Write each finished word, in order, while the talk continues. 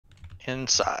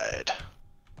inside.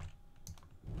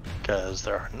 Because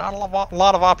there are not a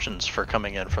lot of options for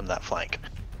coming in from that flank.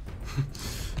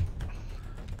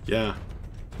 Yeah.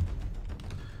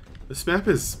 This map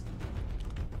is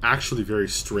actually very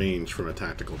strange from a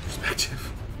tactical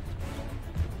perspective.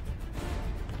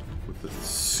 With this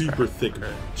super thick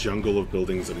jungle of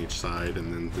buildings on each side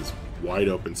and then this wide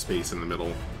open space in the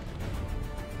middle.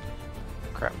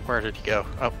 Crap, where did he go?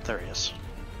 Oh, there he is.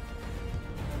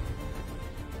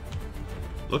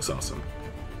 Looks awesome.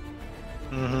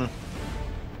 Mm-hmm.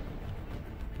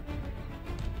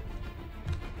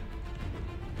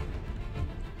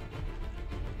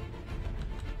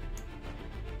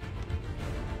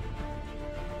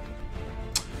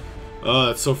 Oh,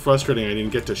 that's so frustrating. I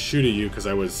didn't get to shoot at you because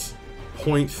I was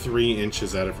 0.3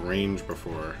 inches out of range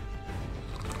before.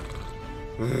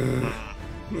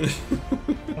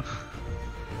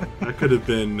 That could have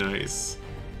been nice.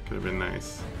 Could have been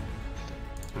nice.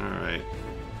 Alright.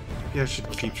 Maybe I should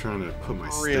keep trying to put my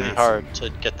stats Really hard to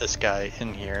get this guy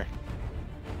in here.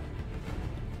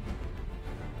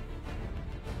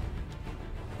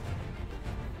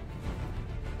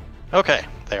 Okay,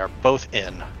 they are both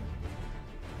in.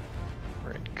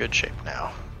 We're in good shape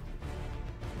now.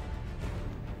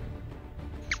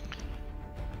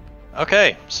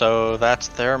 Okay, so that's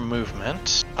their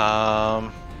movement.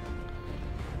 Now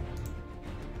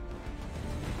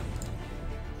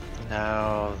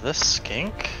this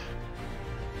skink.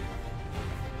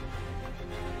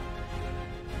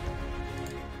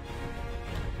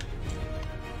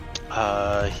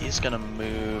 He's gonna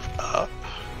move up.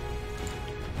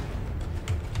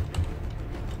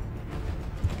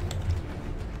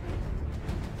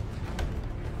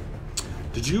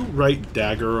 Did you write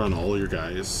dagger on all your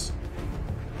guys?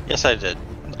 Yes, I did.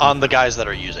 On the guys that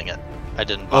are using it. I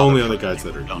didn't bother. Only on the guys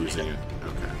that are using it.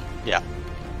 Okay. Yeah.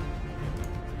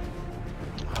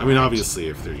 I mean, obviously,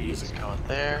 if they're using it, going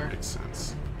there. that makes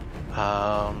sense.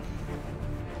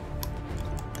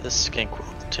 This skink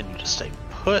will continue to stay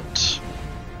put.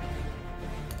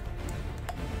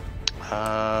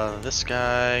 This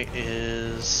guy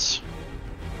is...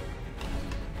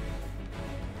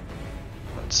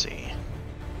 Let's see.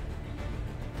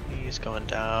 He's going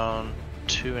down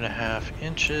 2.5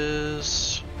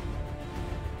 inches.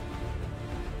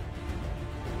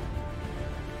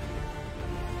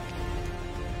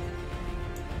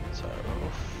 So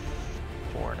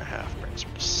 4.5 brings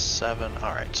him to 7.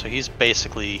 Alright, so he's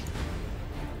basically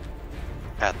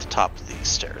at the top of these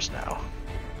stairs now.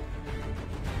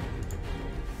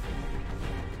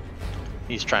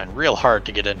 He's trying real hard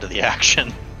to get into the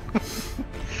action.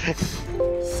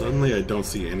 Suddenly I don't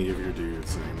see any of your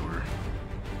dudes anymore.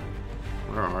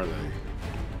 Where are they?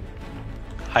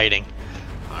 Hiding.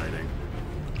 Hiding.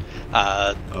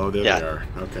 Oh, there they are.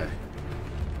 Okay.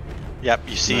 Yep,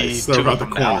 you see Nice. two They're around of the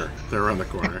them corner. now. They're around the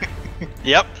corner.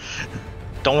 Yep.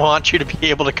 Don't want you to be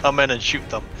able to come in and shoot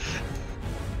them.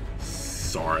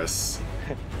 Saurus.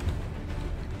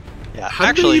 Yeah, How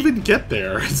actually, did they even get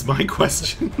there? Is my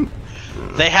question.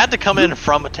 they had to come in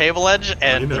from a table edge,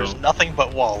 and know. there's nothing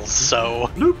but walls, so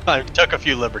Bloop. I took a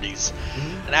few liberties.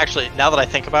 And actually, now that I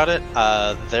think about it,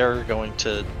 they're going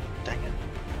to... Dang it.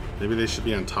 Maybe they should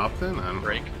be on top then? I don't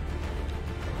Break. know.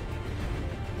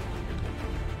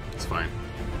 It's fine.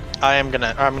 I'm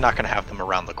not gonna have them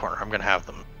around the corner. I'm gonna have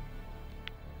them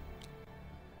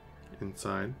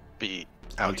Inside. be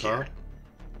On out top? here.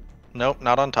 Nope,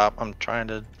 not on top. I'm trying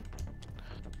to...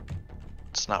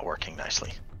 It's not working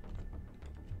nicely.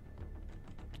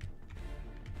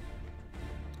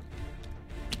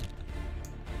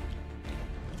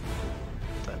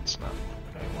 That's not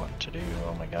what I want to do.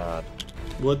 Oh my god.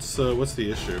 What's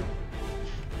the issue?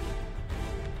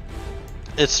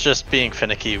 It's just being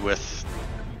finicky with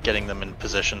getting them in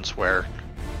positions where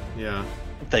Yeah.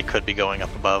 they could be going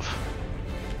up above.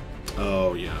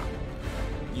 Oh, yeah.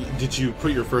 Did you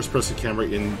put your first-person camera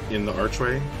in the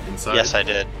archway inside? Yes, I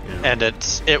did. Yeah. And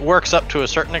it works up to a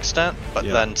certain extent, but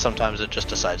Yeah. then sometimes it just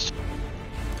decides to.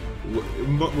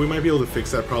 We might be able to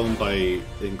fix that problem by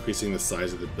increasing the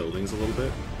size of the buildings a little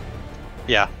bit.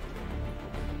 Yeah.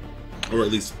 Or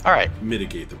at least All right.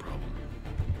 mitigate the problem.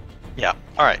 Yeah.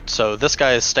 All right. So this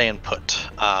guy is staying put.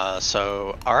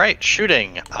 So all right,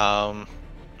 shooting.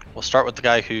 We'll start with the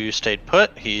guy who stayed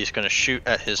put. He's going to shoot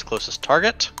at his closest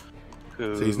target.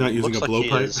 Who So he's not using a looks like he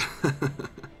blowpipe? is-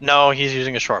 No, he's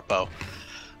using a short bow.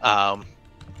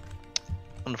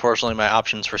 Unfortunately, my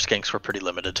options for skinks were pretty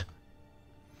limited.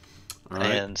 All right.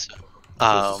 And so,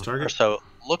 Closest target? so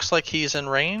looks like he's in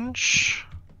range.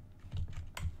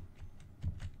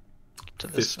 To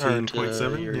this, or to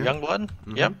 15.7, your yeah. young blood.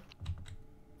 Mhm. Yep.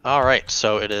 All right,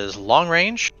 so it is long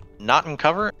range, not in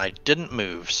cover. I didn't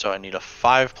move, so I need a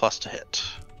 5+ to hit.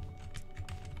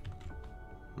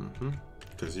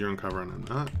 Because you're in cover and I'm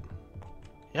not.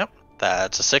 Yep,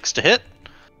 that's a 6 to hit.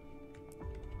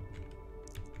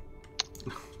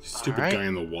 Stupid guy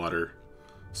in the water.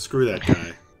 Screw that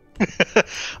guy.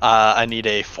 I need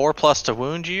a 4+ to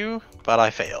wound you, but I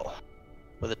fail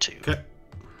with a 2. Okay.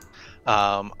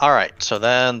 Alright, so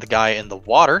then the guy in the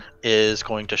water is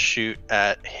going to shoot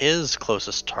at his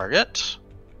closest target,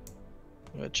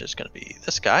 which is going to be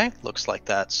this guy. Looks like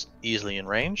that's easily in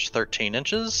range, 13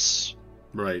 inches.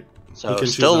 Right. So he can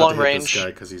still choose not long to hit range. this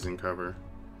guy because he's in cover.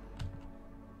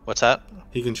 What's that?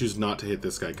 He can choose not to hit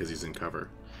this guy because he's in cover.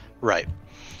 Right.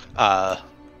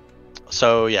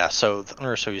 So yeah, so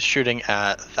he's shooting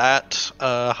at that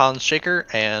Hans Shaker,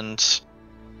 and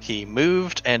he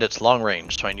moved, and it's long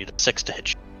range, so I need a 6 to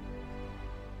hit you.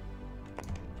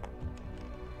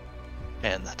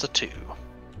 And that's a 2.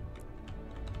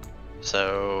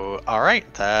 So,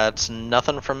 alright, that's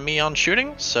nothing from me on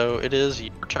shooting, so it is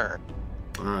your turn.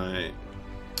 Alright.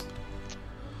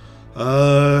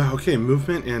 Okay,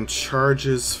 movement and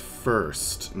charges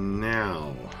first.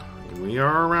 Now, we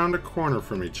are around a corner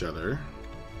from each other,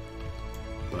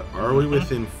 but are we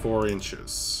within 4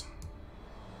 inches?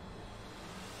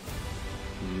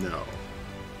 No.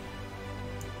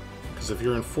 Because if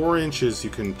you're in 4 inches, you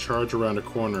can charge around a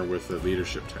corner with a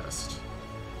leadership test.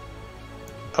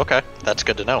 Okay, that's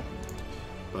good to know.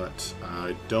 But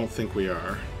I don't think we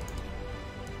are.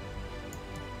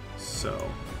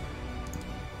 So,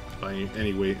 by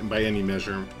any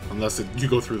measure, unless you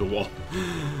go through the wall.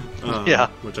 Yeah.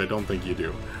 Which I don't think you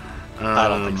do. I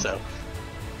don't think so.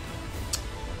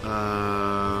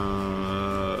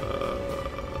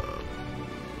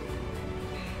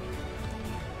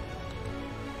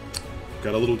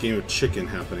 Got a little game of chicken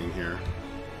happening here.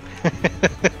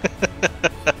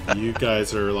 You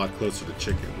guys are a lot closer to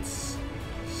chickens.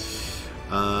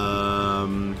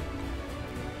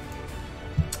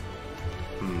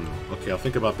 Okay, I'll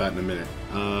think about that in a minute.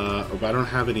 I don't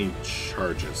have any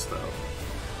charges, though.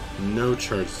 No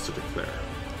charges to declare.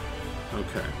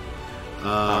 Okay.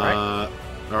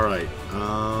 Alright.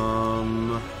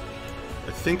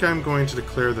 I think I'm going to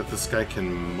declare that this guy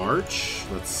can march.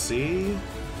 Let's see.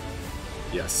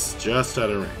 Yes, just out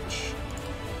of range.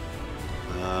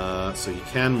 So he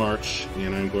can march,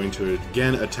 and I'm going to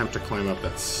again attempt to climb up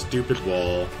that stupid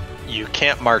wall. You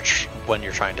can't march when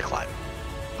you're trying to climb.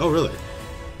 Oh, really?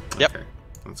 Yep. Okay,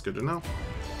 that's good to know.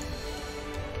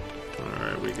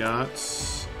 Alright, we got...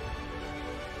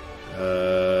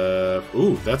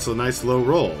 ooh, that's a nice low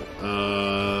roll.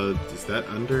 Is that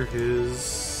under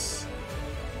his...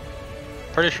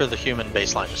 Pretty sure the human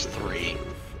baseline is 3.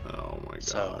 Oh my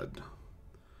god.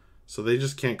 So they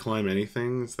just can't climb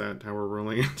anything? Is that how we're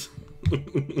rolling it?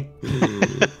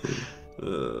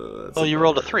 Well, you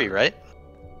rolled a 3, right?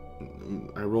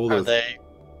 I rolled Are they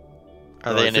I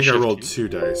think I initiative rolled 2?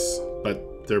 2 dice,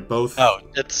 but they're both... Oh,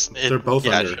 they're both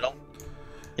under.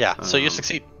 Yeah, so you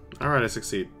succeed. Alright, I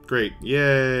succeed. Great.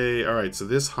 Yay! Alright, so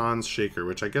this Hans Shaker,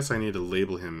 which I guess I need to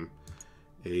label him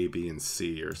A, B, and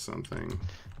C or something.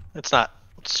 It's not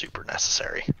super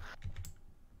necessary.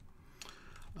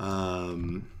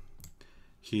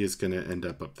 He is going to end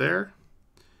up there.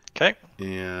 Okay.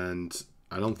 And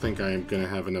I don't think I'm going to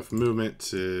have enough movement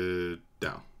to...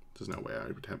 No, there's no way I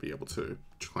would be able to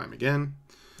climb again.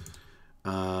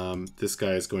 This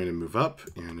guy is going to move up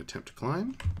and attempt to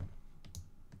climb.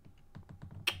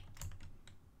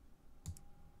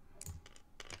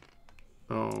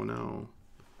 Oh no.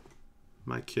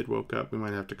 My kid woke up. We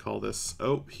might have to call this.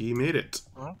 Oh, he made it.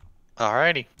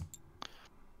 Alrighty.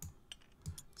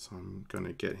 So I'm going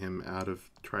to get him out of...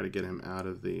 Try to get him out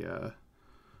of the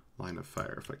line of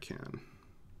fire if I can.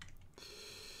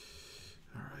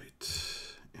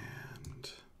 Alright. And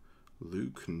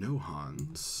Luke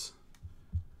Nohans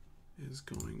is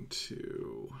going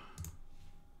to...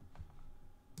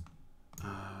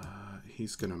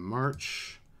 he's going to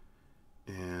march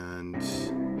and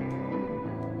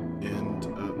end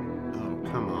up... Oh,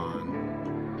 come on.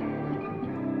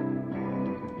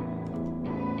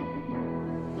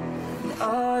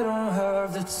 I don't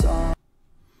have the time.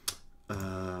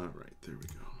 Right, there we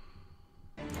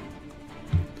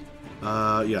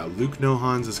go. Yeah, Luke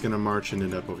Nohans is going to march and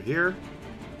end up over here.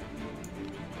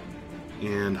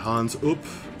 And Hans Up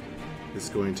is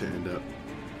going to end up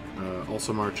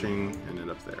also marching and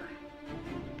end up there.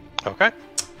 Okay.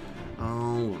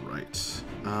 Alright.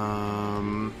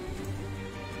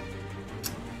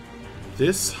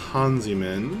 This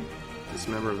Hansiman, this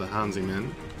member of the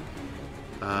Hansiman,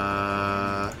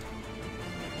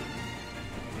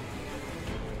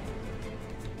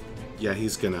 Yeah,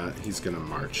 he's gonna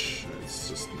march. It's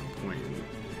just no point in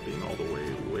being all the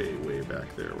way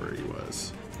back there where he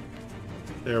was.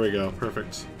 There we go.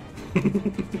 Perfect.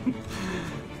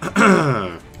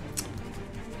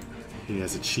 He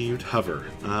has achieved hover.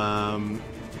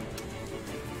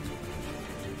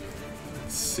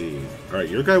 Let's see. All right,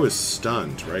 your guy was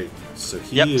stunned, right? So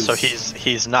he is. So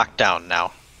he's knocked down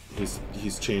now.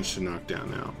 He's changed to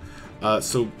knockdown now.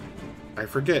 So I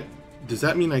forget. Does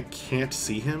that mean I can't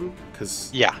see him?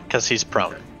 Yeah, because he's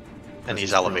prone, okay. And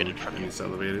he's elevated from you. He's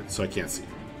elevated, so I can't see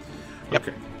him. Yep.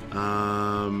 Okay.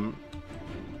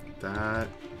 That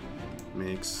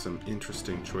makes some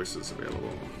interesting choices available.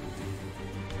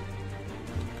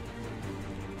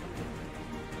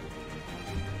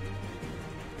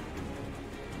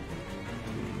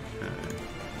 Okay.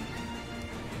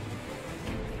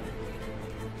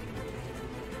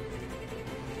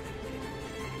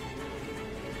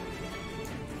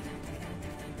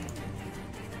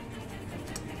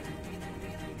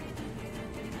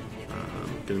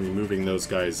 Going to be moving those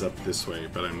guys up this way,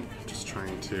 but I'm just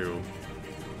trying to...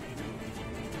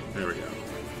 There we go.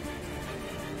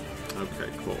 Okay,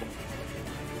 cool.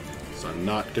 So I'm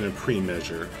not going to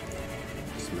pre-measure.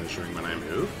 Just measuring when I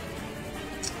move.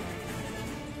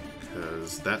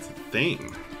 Because that's a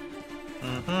thing.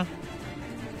 Mm-hmm.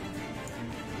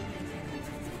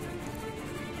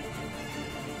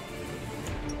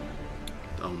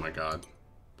 Oh my god.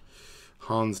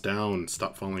 Hans down.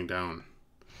 Stop falling down.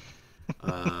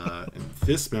 And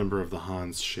this member of the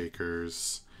Hans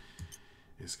Shakers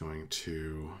is going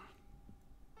to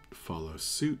follow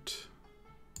suit.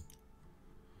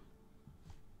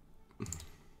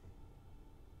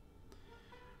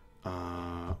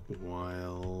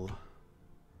 While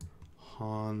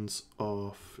Hans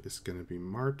off is going to be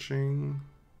marching.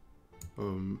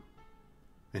 And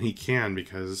he can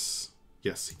because...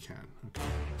 Yes, he can. Okay.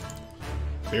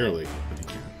 Barely, but he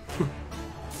can.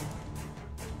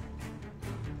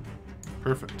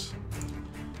 Perfect.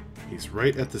 He's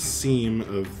right at the seam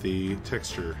of the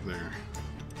texture there.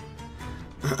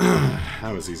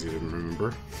 That was easy to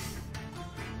remember.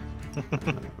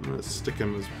 I'm going to stick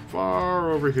him as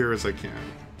far over here as I can.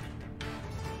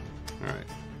 Alright.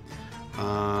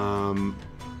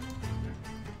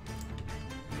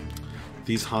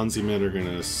 These Hansi men are going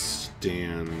to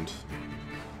stand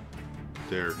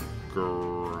their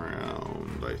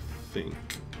ground, I think.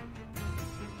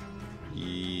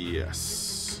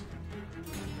 Yes.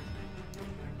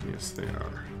 Yes, they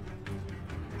are.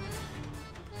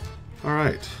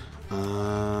 Alright.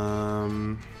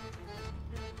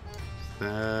 Is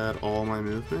that all my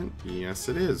movement? Yes,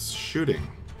 it is. Shooting.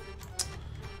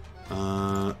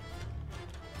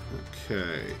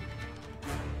 Okay.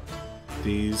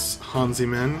 These Hansi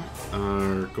men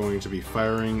are going to be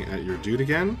firing at your dude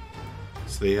again.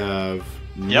 So they have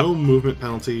no movement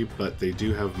penalty, but they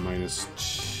do have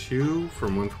 -2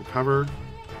 from 1 for cover.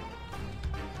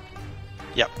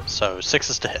 Yep, so 6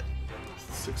 is to hit.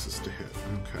 6 is to hit,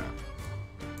 okay.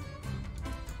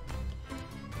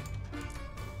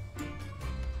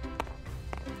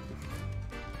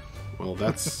 Well,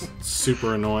 that's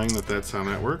super annoying that that's how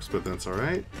that works, but that's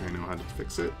alright. I know how to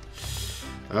fix it.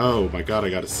 Oh my god, I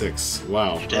got a 6.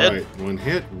 Wow. Alright, 1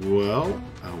 hit. Well,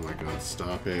 oh my god,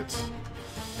 stop it.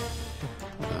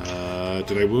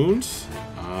 Did I wound?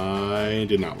 I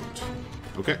did not wound.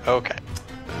 Okay. Okay.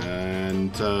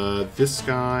 And this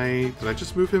guy, did I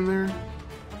just move him there?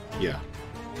 Yeah,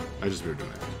 I just moved him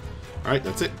there. Alright,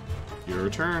 that's it. Your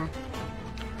turn.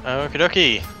 Okie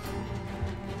dokie.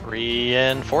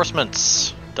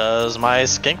 Reinforcements. Does my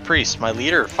Skink Priest, my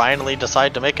leader, finally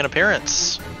decide to make an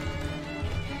appearance?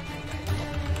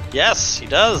 Yes, he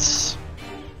does.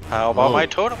 How about my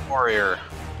Totem Warrior?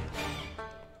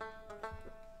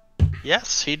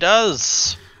 Yes, he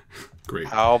does. Great.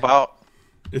 How about...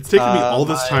 It's taken me all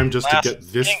this time just to get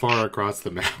this far across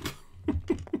the map.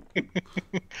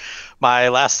 My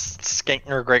last Skink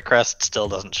or Great Crest still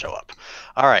doesn't show up.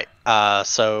 Alright,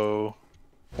 so...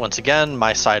 Once again,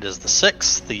 my side is the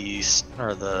 6. The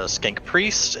Skink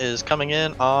Priest is coming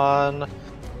in on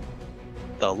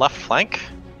the left flank.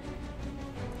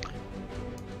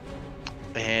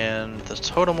 And the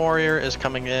Totem Warrior is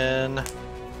coming in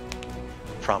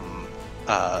from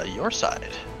your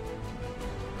side.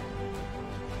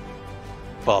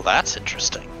 Well, that's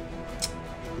interesting.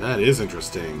 That is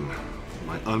interesting.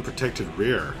 My unprotected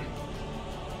rear.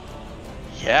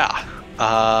 Yeah.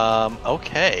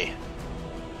 Okay.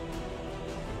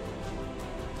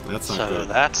 That's not good. So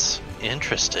that's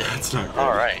interesting. That's not good.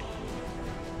 Alright.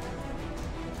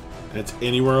 It's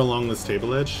anywhere along this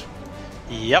table edge?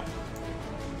 Yep.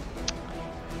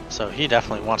 So he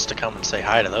definitely wants to come and say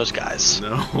hi to those guys.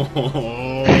 No.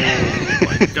 Oh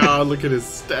my god, look at his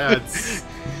stats.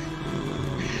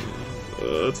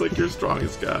 It's like your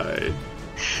strongest guy.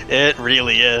 It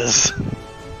really is.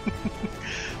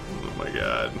 Oh my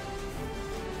god.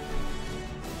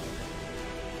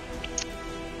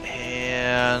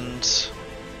 And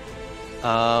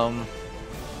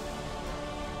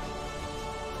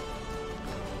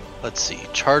let's see.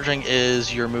 Charging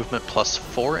is your movement plus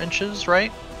 4 inches,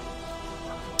 right?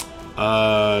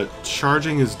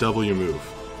 Charging is double your move.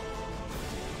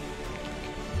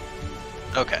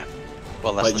 Okay.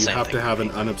 Well, that's but the you same have thing. to have an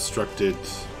unobstructed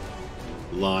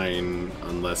line,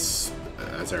 unless,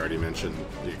 as I already mentioned,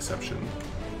 the exception.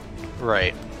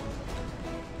 Right.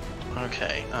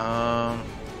 Okay. Yeah.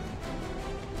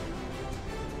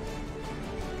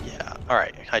 All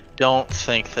right. I don't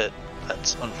think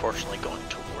that's unfortunately going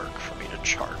to work for me to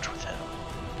charge with him.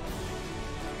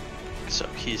 So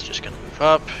he's just going to move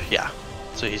up. Yeah.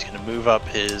 So he's going to move up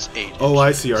his 8 Oh, I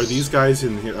inches. see. Are these guys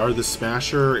in here? Are the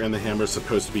Smasher and the Hammer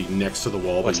supposed to be next to the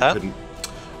wall, What's but you that? couldn't?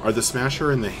 Are the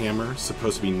Smasher and the Hammer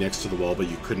supposed to be next to the wall, but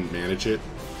you couldn't manage it?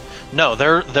 No,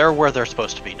 they're where they're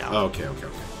supposed to be now. Oh, okay.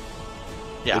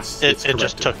 Yeah, It's it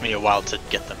just corrected. took me a while to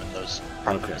get them in those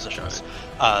proper Okay, positions.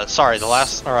 got Sorry,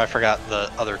 I forgot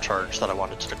the other charge that I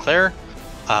wanted to declare.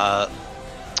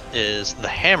 Is the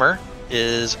hammer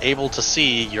is able to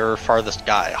see your farthest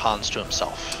guy, Hans to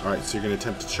himself. All right, so you're going to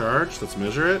attempt to charge. Let's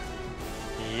measure it.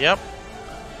 Yep.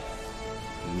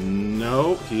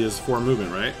 No, he is 4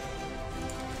 movement, right?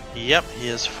 Yep, he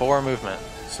is 4 movement.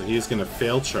 So he is going to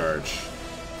fail charge.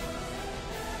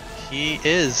 He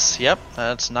is, yep,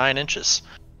 that's 9 inches.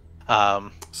 So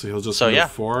he'll just So, move yeah.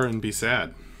 4 and be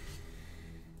sad.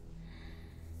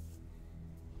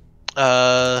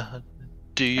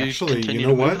 Do you Actually, you continue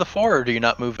know to move what? the 4, or do you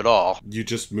not move at all? You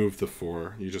just move the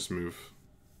 4. You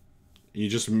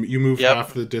move Yep.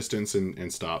 half the distance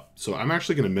and stop. So I'm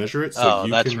actually going to measure it. So Oh,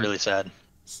 you that's can, really sad.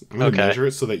 I'm going to okay. measure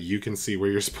it so that you can see where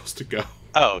you're supposed to go.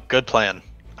 Oh, good plan.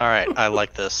 All right, I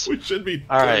like this. We should be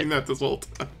All doing right. that this whole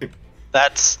time.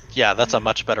 That's a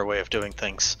much better way of doing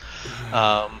things.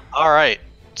 All right,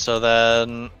 so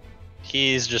then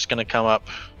he's just gonna come up,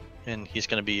 and he's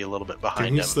gonna be a little bit Can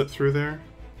behind he him. slip through there?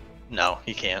 No,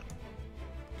 he can't.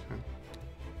 Okay.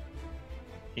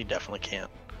 He definitely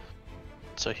can't.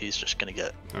 So he's just gonna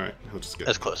get All right, he'll just get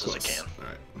as close as he can. All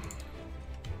right.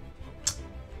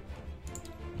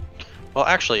 Well,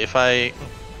 actually, if I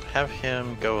have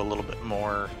him go a little bit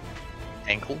more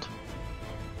angled,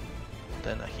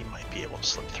 then he might be able to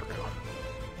slip through.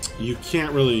 You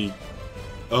can't really.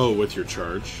 Oh, with your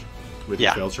charge, with Yeah.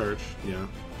 your fail charge, yeah.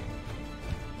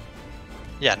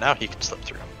 Yeah, now he can slip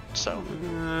through. So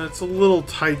It's a little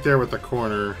tight there with the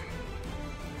corner.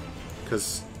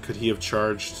 Because could he have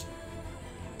charged?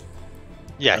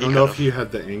 yeah, I he don't know could've. if he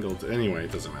had the angle. Anyway,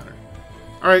 it doesn't matter.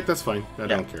 All right, that's fine. I Yeah.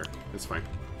 don't care. It's fine.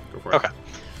 Go for it. Okay.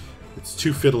 It's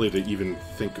too fiddly to even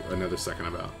think another second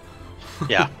about.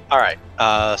 Yeah. All right.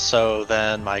 So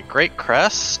then my Great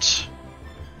Crest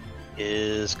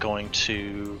is going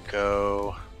to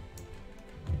go.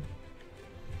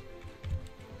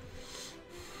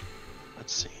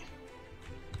 Let's see.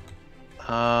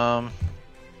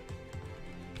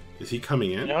 Is he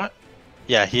coming in? You know what?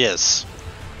 Yeah, he is.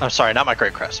 I'm sorry, not my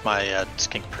Great Crest. My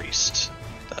Skink Priest.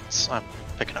 I'm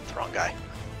picking up the wrong guy.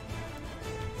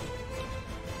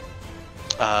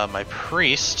 My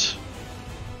Priest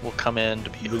will come in to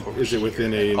be over Is it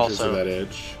within 8 inches also, of that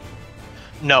edge?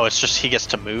 No, it's just he gets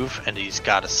to move, and he's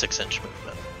got a 6-inch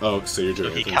movement. Oh, so you're So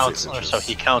doing he within counts. 6 inches. So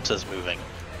he counts as moving,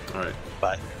 All right.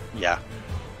 but yeah,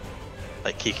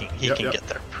 like he can Yep. get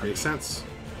there. Makes sense.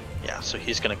 Yeah, so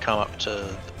he's gonna come up to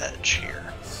the edge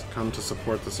here. Come to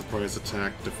support the surprise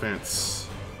attack defense.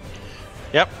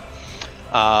 Yep.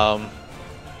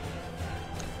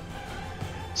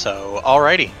 So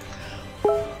alrighty.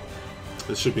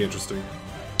 This should be interesting.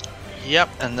 Yep,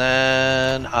 and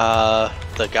then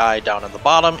the guy down at the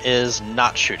bottom is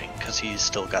not shooting because he's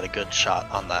still got a good shot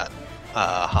on that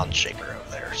Hans Shaker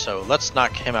over there. So let's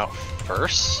knock him out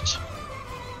first.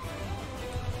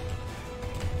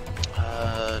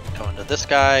 Going to this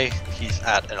guy, he's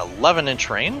at an 11-inch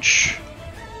range.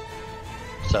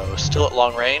 So still at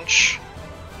long range,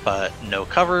 but no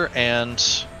cover, and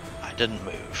I didn't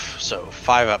move. So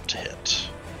 5 up to hit.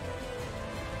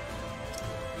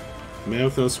 Man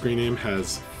with no screen name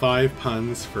has 5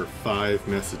 puns for 5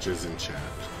 messages in chat.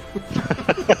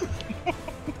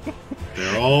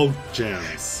 They're all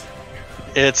gems.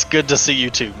 It's good to see you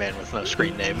too, man with no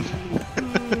screen name.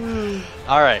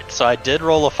 Alright, so I did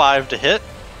roll a 5 to hit.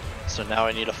 So now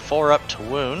I need a 4 up to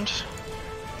wound.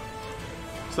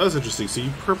 So that was interesting. So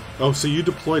so you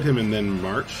deployed him and then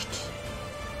marched?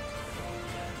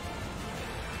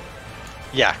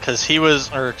 Yeah, because he was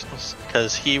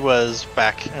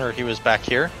back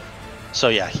here. So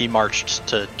yeah, he marched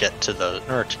to get to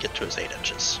his 8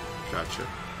 inches. Gotcha.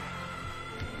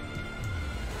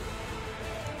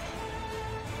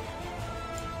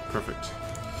 Perfect.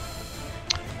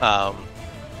 All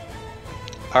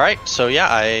right. So yeah,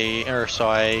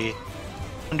 I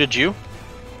wounded you.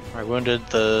 I wounded.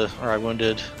 Oh,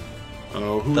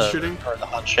 who was shooting? Or the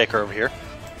Handshaker over here.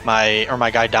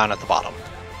 My guy down at the bottom.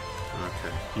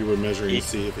 Okay. You were measuring to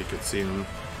see if he could see him.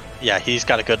 Yeah, he's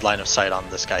got a good line of sight on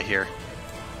this guy here.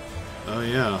 Oh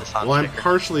yeah. Well, I'm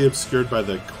partially obscured by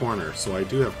the corner, so I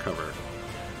do have cover.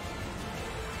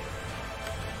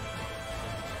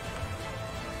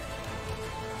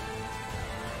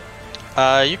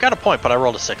 You got a point, but I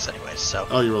rolled a 6 anyway, so...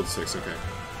 Oh, you rolled a 6, okay.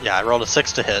 Yeah, I rolled a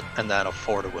 6 to hit, and then a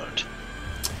 4 to wound.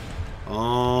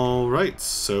 Alright,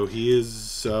 so he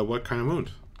is... what kind of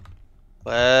wound?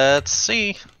 Let's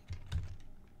see.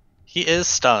 He is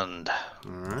stunned.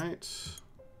 Alright.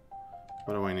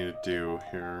 What do I need to do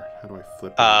here? How do I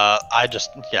flip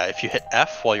it? If you hit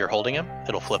F while you're holding him,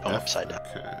 it'll flip him upside down.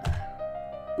 Okay.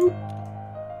 Boop.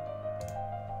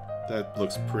 That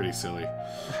looks pretty silly.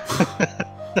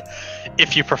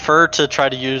 If you prefer to try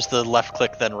to use the left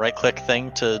click then right click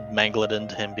thing to mangle it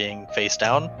into him being face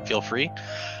down, feel free.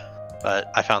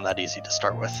 But I found that easy to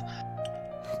start with.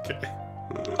 Okay.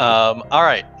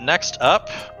 Alright, next up,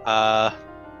 I'm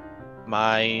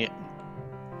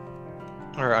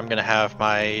gonna have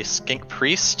my Skink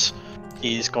Priest.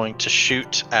 He's going to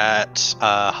shoot at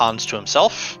Hans to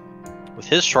himself with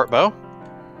his short bow.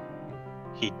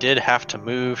 He did have to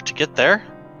move to get there.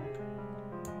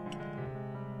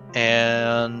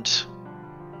 And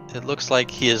it looks like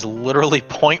he is literally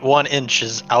 0.1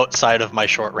 inches outside of my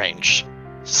short range.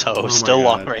 So still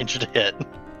long range to hit.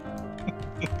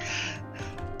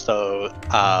 So,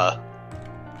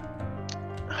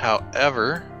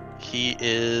 however, he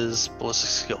is ballistic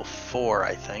skill 4,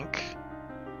 I think.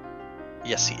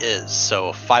 Yes, he is.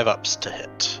 So 5 ups to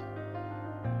hit.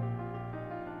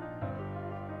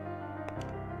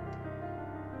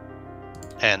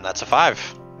 And that's a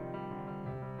 5.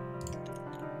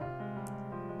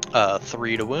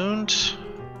 3 to wound.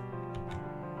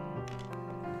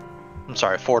 I'm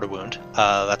sorry, 4 to wound.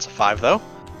 That's a 5 though.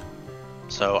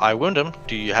 So I wound him.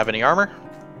 Do you have any armor?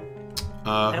 Who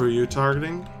are you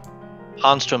targeting?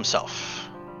 Hans to himself.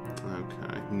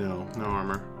 Okay, no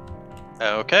armor.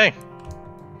 Okay.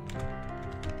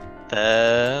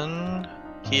 Then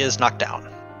he is knocked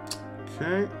down.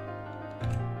 Okay.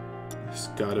 There's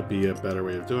gotta be a better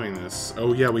way of doing this.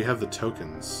 Oh yeah, we have the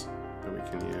tokens that we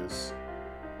can use.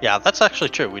 Yeah, that's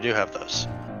actually true. We do have those.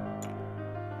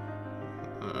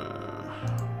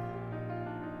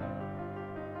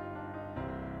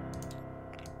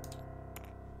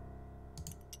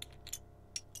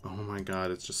 Oh my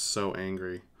god, it's just so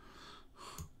angry.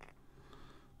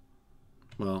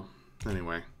 Well,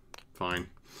 anyway, fine.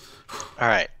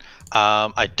 Alright.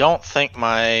 I don't think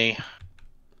my...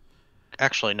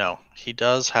 Actually, no. He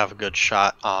does have a good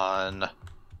shot on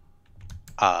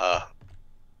the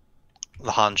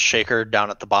Handshaker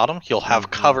down at the bottom. He'll have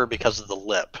cover because of the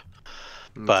lip.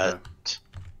 But...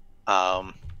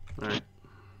 Right.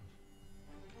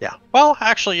 Yeah. Well,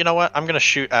 actually, you know what? I'm going to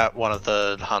shoot at one of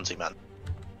the Hansi men.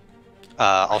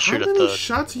 I'll shoot at the... How many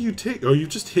shots do you take? Oh, you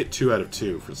just hit 2 out of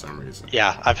 2 for some reason.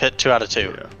 Yeah, I've hit 2 out of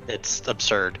 2. Yeah. It's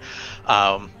absurd.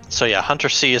 So yeah, Hunter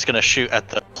C is going to shoot at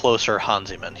the closer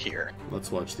Hansiman here.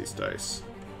 Let's watch these dice.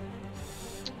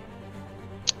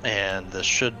 And this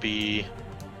should be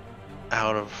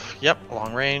out of... Yep,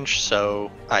 long range.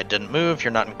 So I didn't move. You're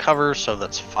not in cover, so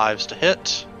that's 5s to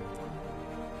hit.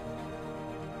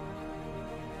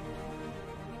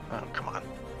 Oh, come on.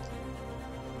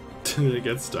 Did it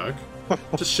get stuck?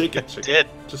 Just shake it. It did.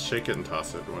 Just shake it and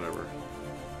toss it, whatever.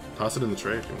 Toss it in the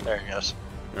tray if you want. There it goes.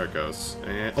 There it goes.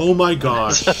 And, oh my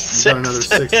gosh! You got another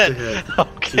 6 to hit.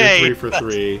 Okay. 2 3 for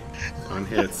 3 on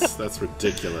hits. That's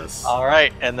ridiculous.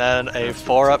 Alright, and then a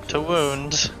 4 up to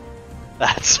wound.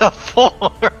 That's a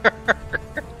 4!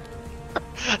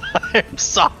 I'm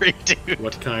sorry, dude.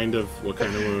 What kind of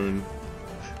wound?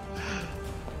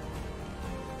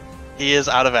 He is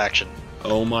out of action.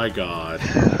 Oh my god.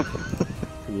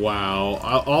 Wow.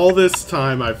 All this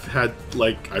time I've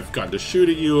gotten to shoot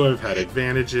at you, I've had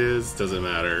advantages, doesn't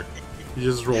matter. You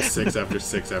just roll 6 after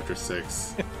 6 after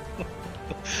 6.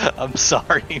 I'm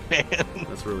sorry, man.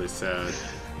 That's really sad.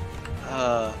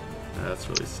 That's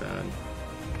really sad.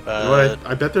 You know what,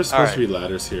 I bet there's supposed to be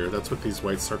ladders here. That's what these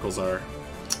white circles are.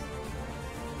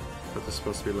 But they're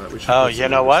supposed to be ladders. Oh, you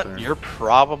know what? You're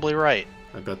probably right.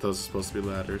 I bet those are supposed to be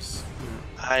ladders.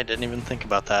 Yeah. I didn't even think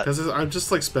about that. Because I'm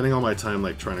just like spending all my time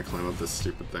like trying to climb up this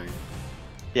stupid thing.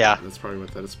 Yeah. That's probably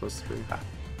what that is supposed to be.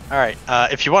 Alright,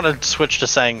 if you want to switch to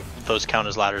saying those count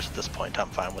as ladders at this point, I'm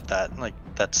fine with that. Like,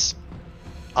 that's...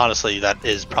 Honestly, that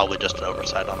is probably just an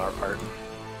oversight on our part.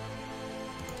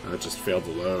 It just failed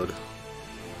to load.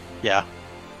 Yeah.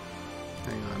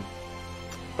 Hang on.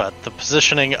 But the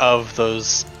positioning of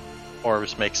those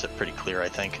orbs makes it pretty clear, I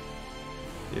think.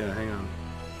 Yeah, hang on.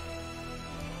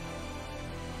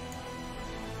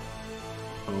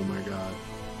 Oh my god.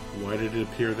 Why did it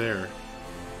appear there?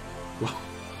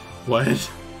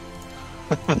 What?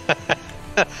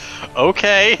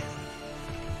 Okay.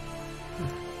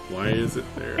 Why is it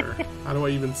there? How do I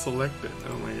even select it?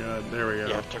 Oh my god, there we go.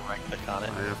 You have to right click on it.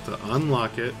 I have to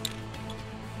unlock it,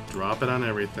 drop it on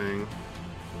everything.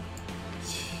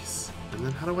 Jeez. And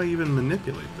then how do I even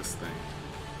manipulate this thing?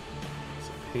 It's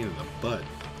a pain in the butt.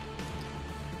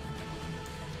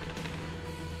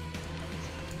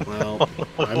 Well,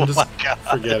 I'm just...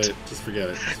 Forget it. Just forget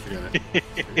it. Just forget it. Just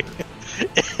forget it.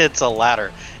 It's a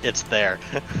ladder. It's there.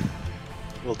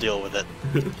 We'll deal with it.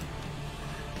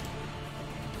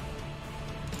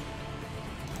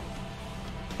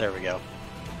 There we go.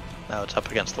 Now it's up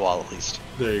against the wall at least.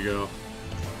 There you go.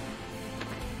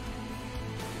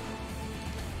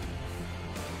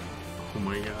 Oh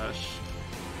my gosh.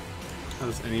 How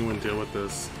does anyone deal with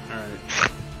this? Alright.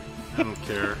 I don't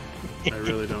care. I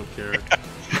really don't care.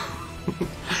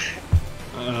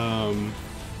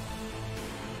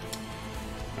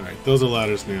 Alright, those are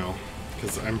ladders now.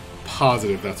 Because I'm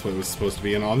positive that's what it was supposed to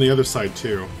be. And on the other side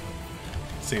too.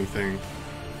 Same thing.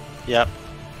 Yep.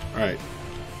 Alright.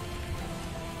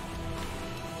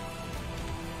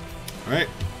 Alright.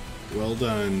 Well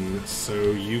done.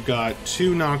 So you got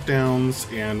 2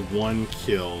 knockdowns and 1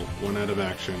 kill. 1 out of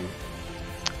action.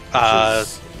 Yeah,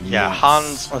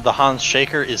 nuts. the Hans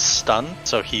Shaker is stunned,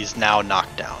 so he's now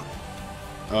knocked down.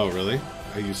 Oh, really?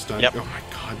 Are you stunned? Yep. Oh my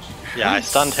god. Yeah, I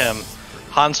stunned him.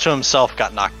 Hans to himself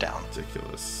got knocked down.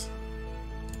 Ridiculous.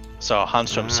 So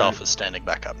Hans to himself Alright. is standing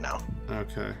back up now.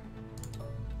 Okay.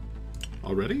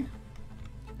 Already?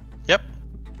 Yep.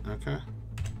 Okay.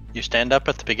 You stand up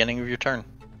at the beginning of your turn.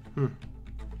 Hmm.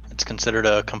 It's considered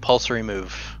a compulsory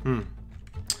move. Hmm.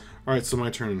 Alright, so my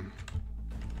turn.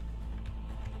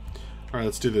 Alright,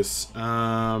 let's do this.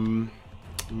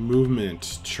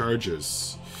 Movement.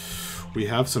 Charges. We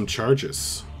have some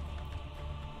charges.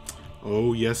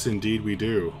 Oh, yes, indeed we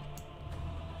do.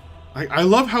 I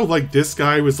love how, like, this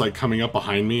guy was, like, coming up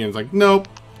behind me and it's like, nope.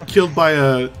 Killed by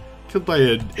an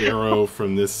arrow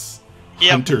from this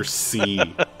Hunter C.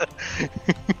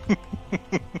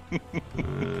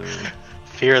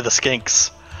 Fear of the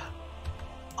skinks.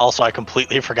 Also, I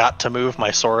completely forgot to move my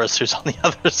Saurus, who's on the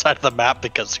other side of the map,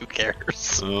 because who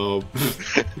cares? Oh.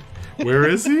 Where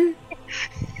is he?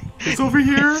 He's over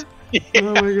here? Yeah,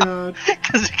 oh my god.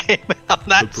 Because he came out on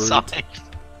that brute. side.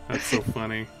 That's so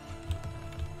funny.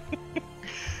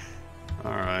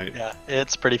 Alright. Yeah,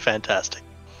 it's pretty fantastic.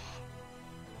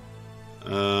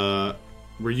 We're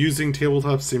using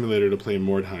Tabletop Simulator to play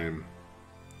Mordheim.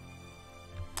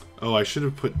 Oh, I should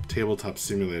have put Tabletop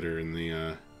Simulator in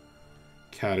the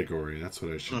category. That's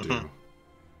what I should do.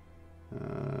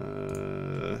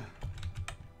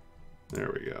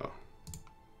 There we go.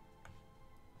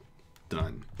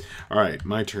 Done. Alright,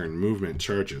 my turn. Movement.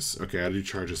 Charges. Okay, I'll do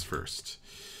charges first.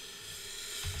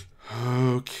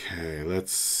 Okay,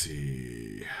 let's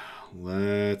see.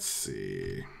 Let's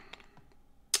see.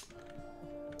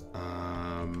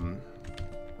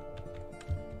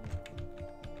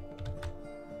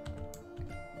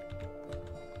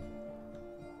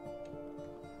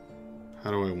 How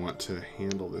do I want to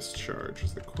handle this charge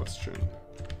is the question.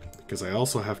 Because I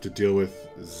also have to deal with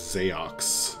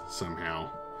Zaox somehow.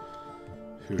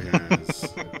 Who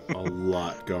has a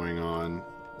lot going on.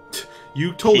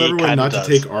 You told everyone not to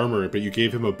take armor, but you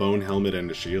gave him a bone helmet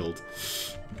and a shield.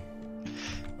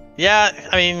 Yeah,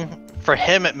 I mean, for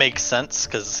him it makes sense,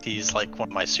 because he's like one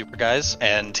of my super guys,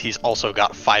 and he's also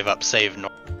got 5-up save,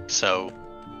 so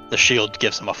the shield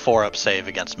gives him a 4-up save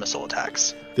against missile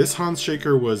attacks. This Hans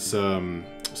Shaker was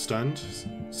stunned,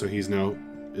 so he's now...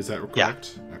 Is that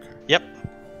correct? Yeah. Okay. Yep.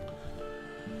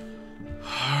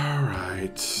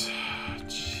 Alright.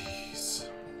 Jeez.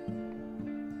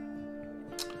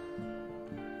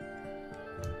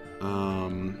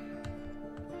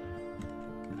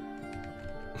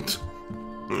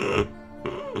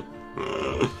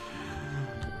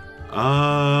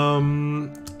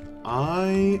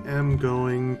 I am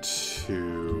going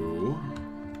to...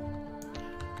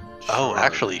 Oh,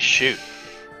 actually, shoot.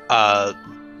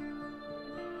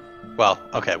 Well,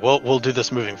 okay, we'll do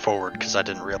this moving forward because I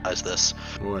didn't realize this,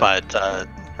 What? but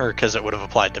or because it would have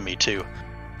applied to me too.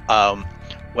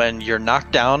 When you're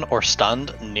knocked down or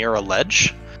stunned near a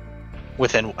ledge,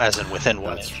 within 1 That's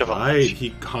inch of a right. ledge,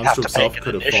 Hanzo to himself make an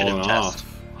could have initiative fallen test. off.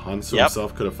 Hanzo Yep.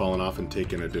 himself could have fallen off and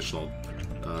taken additional.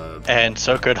 and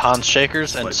so could Hans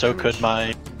Shakers, and Slight so damage. could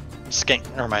my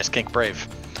Skink Brave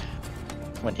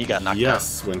when he got knocked down.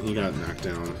 Yes, when he got knocked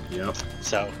down. Yep.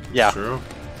 So yeah, True.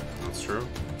 That's true.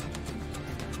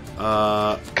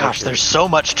 gosh, okay. there's so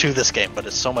much to this game, but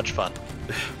it's so much fun.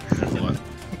 There's a lot.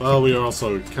 Well, we are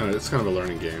also it's kind of a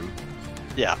learning game.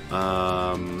 Yeah.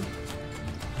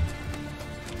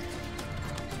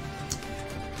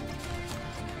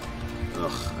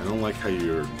 Ugh, I don't like how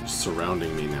you're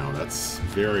surrounding me now. That's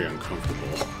very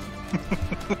uncomfortable.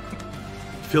 I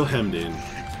feel hemmed in.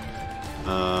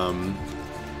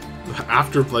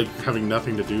 After like having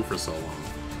nothing to do for so long.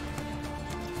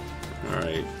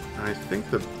 Alright, I think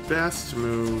the best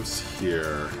moves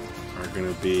here are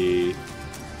gonna be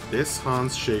this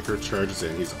Hans Shaker charges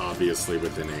in. He's obviously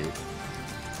within aim.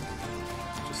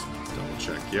 Just double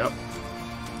check. Yep.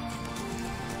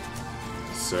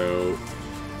 So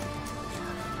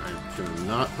I'm gonna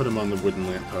not put him on the wooden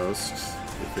lamppost.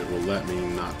 If it will let me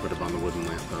not put him on the wooden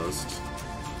lamppost.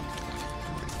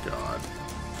 Oh my god.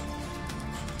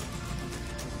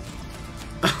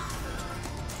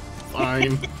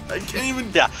 Fine. I can't even.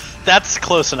 Yeah, that's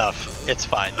close enough. It's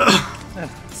fine.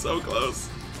 So close.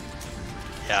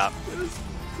 Yeah.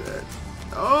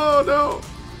 Oh no!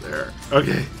 There.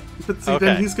 Okay. But see, Okay.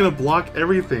 then he's gonna block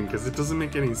everything because it doesn't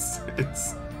make any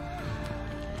sense.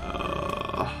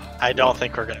 I don't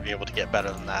think we're going to be able to get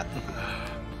better than that.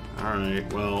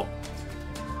 Alright, well.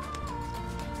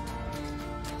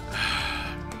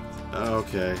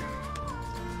 Okay.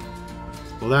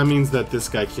 Well, that means that this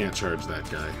guy can't charge that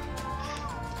guy.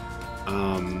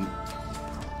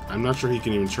 I'm not sure he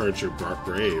can even charge your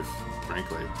Brave,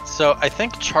 frankly. So I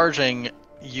think charging,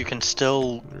 you can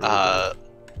still,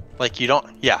 like you don't,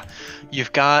 yeah.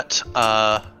 You've got,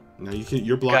 No, you can.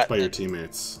 You're blocked got- by your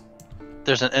teammates.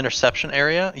 there's an interception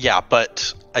area. Yeah,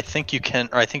 but I think you can,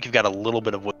 or I think you've got a little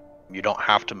bit of, you don't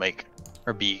have to make,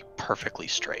 or be perfectly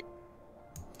straight.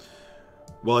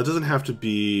 Well, it doesn't have to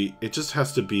be. It just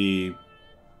has to be,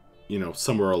 you know,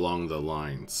 somewhere along the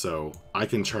line. So I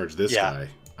can charge this guy.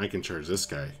 I can charge this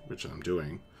guy, which I'm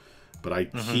doing, but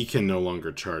he can no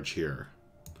longer charge here.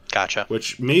 Gotcha.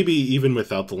 Which maybe even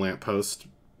without the lamppost,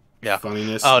 Yeah.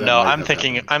 funniness. Oh that no, might I'm have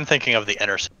thinking happened. of the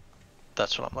interception.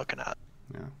 That's what I'm looking at.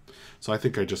 Yeah. So I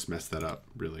think I just messed that up.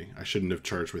 Really, I shouldn't have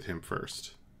charged with him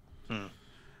first.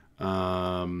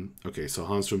 Okay, so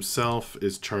Hans himself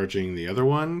is charging the other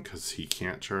one because he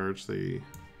can't charge the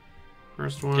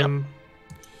first one. Yep.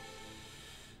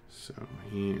 So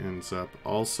he ends up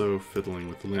also fiddling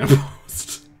with the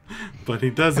lamppost. But he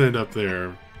does end up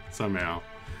there somehow.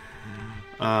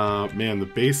 Man, the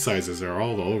base sizes are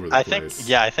all over the place.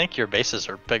 I think your bases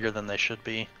are bigger than they should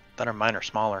be. That are mine are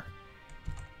smaller.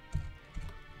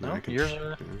 No, yours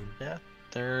are. Yeah,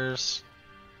 there's.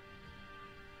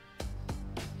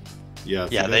 Yeah,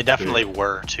 Yeah, so they that's definitely big.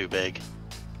 were too big.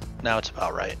 Now it's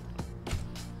about right.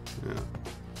 Yeah.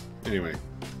 Anyway.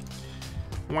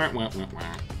 Wah, wah, wah,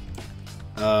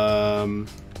 wah.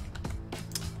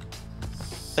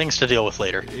 Things to deal with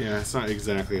later. Yeah, it's not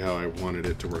exactly how I wanted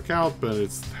it to work out, but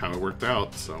it's how it worked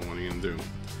out, so what are you gonna do?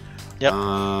 Yep.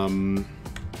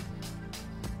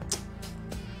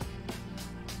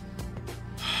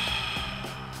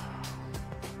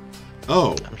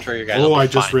 Oh. I'm sure you guys. Oh, will be I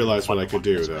just fine realized with what I could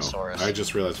do, though. Spinosaurus. I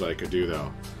just realized what I could do,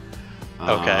 though.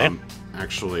 Okay.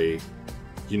 Actually,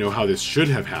 you know how this should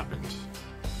have happened.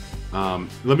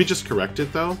 Let me just correct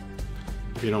it, though,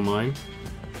 if you don't mind.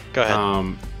 Go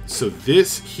ahead. So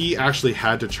this, he actually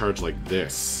had to charge like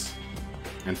this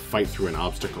and fight through an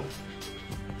obstacle.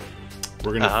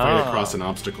 We're going to fight across an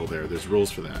obstacle there. There's rules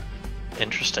for that.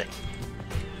 Interesting.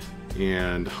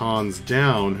 And Hans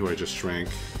down, who I just shrank,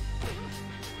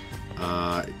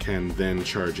 can then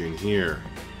charge in here.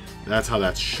 That's how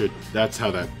that should. That's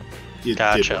how that it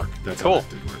Gotcha. did work. That's Cool. how that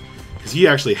did work. Because he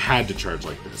actually had to charge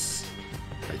like this,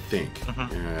 I think,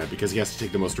 because he has to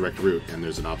take the most direct route, and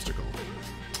there's an obstacle.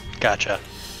 Gotcha.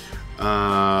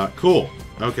 Cool.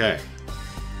 Okay.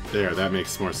 There, that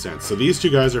makes more sense. So these two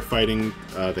guys are fighting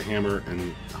the hammer,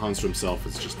 and Hans himself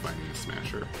is just fighting the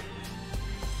smasher.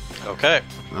 Okay.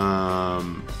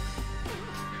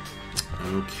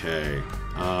 Okay.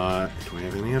 Do I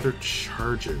have any other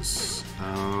charges?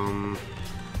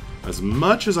 As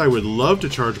much as I would love to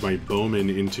charge my bowman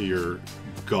into your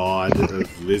god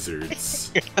of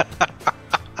lizards,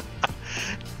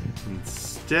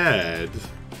 instead,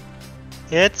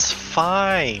 It's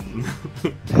fine.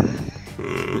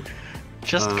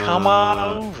 Just come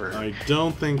on over. I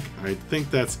think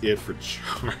that's it for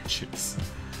charges.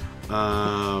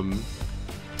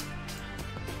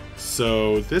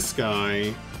 So this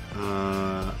guy,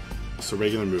 so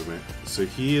regular movement. So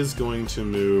he is going to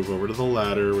move over to the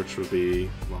ladder, which would be,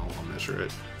 well, I'll measure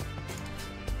it.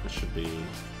 That should be,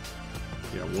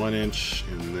 yeah, 1 inch,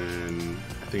 and then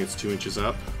I think it's 2 inches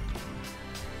up.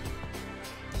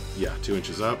 Yeah, 2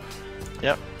 inches up.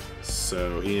 Yep.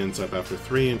 So he ends up after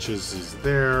 3 inches, he's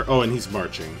there. Oh, and he's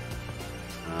marching.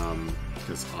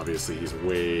 Because obviously he's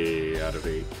way out of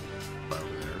 8 over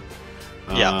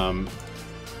there. Yeah.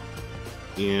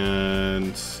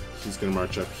 And he's going to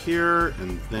march up here,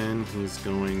 and then he's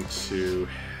going to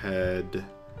head...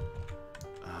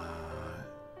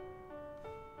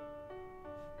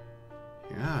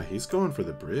 yeah, he's going for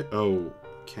the bridge. Oh,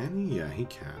 can he? Yeah, he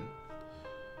can.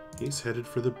 He's headed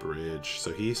for the bridge.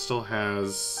 So he still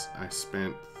has... I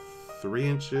spent 3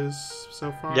 inches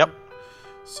so far? Yep.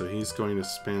 So he's going to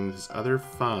spend his other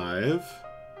 5...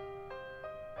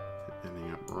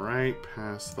 ending up right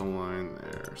past the line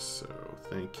there, so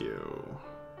thank you.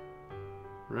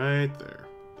 Right there.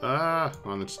 Ah,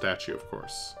 on the statue, of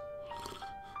course.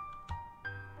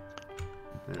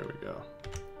 There we go.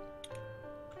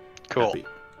 Cool. Happy.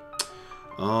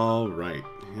 All right.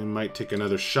 It might take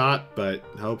another shot, but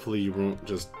hopefully you won't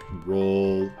just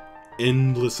roll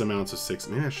endless amounts of 6.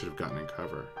 Maybe I should have gotten in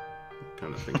cover.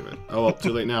 Come to think of it. Oh, well,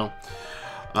 too late now.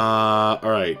 All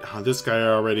right. This guy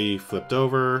already flipped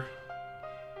over.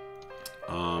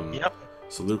 Yep.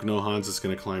 So Luke Nohans is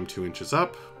going to climb 2 inches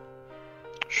up.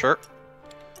 Sure.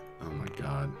 Oh my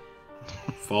god.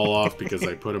 Fall off because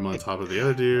I put him on top of the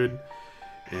other dude.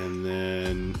 And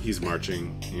then he's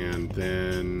marching. And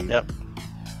then... Yep.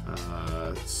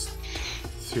 It's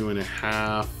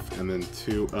 2.5, and then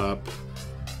 2 up.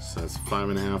 So that's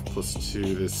 5.5 plus 2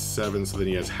 is 7. So then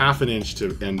he has half an inch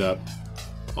to end up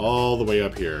all the way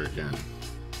up here again.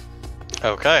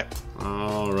 Okay.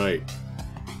 All right.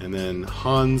 And then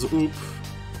Hans Oop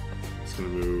is going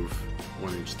to move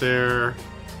 1 inch there,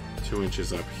 2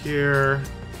 inches up here,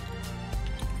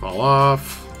 fall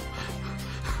off.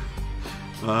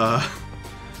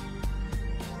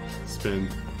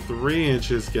 Spend 3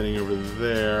 inches getting over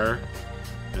there,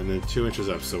 and then 2 inches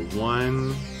up. So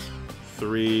 1,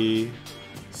 3,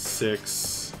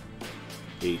 6,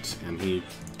 8, and he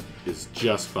is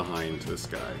just behind this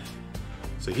guy.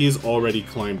 So he's already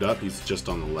climbed up. He's just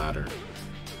on the ladder.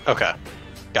 Okay.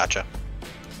 Gotcha.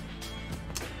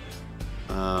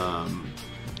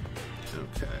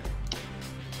 Okay.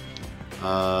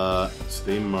 So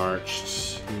they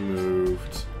marched, he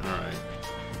moved. Alright.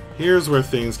 Here's where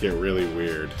things get really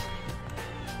weird.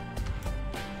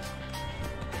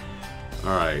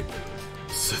 Alright.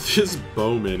 So this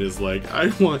bowman is like,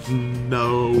 I want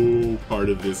no part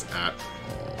of this at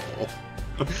all.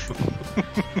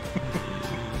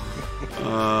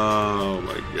 Oh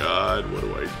my god, what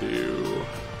do I do?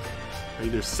 I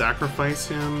either sacrifice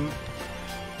him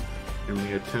and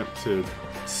we attempt to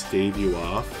stave you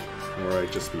off, or I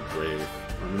just be brave.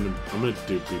 I'm gonna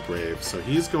be brave. So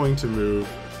he's going to move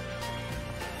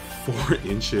 4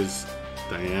 inches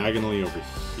diagonally over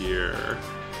here.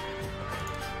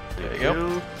 There you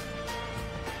go.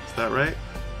 Is that right?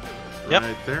 Yep.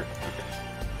 Right there? Okay.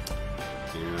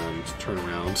 And turn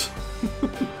around.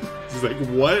 He's like,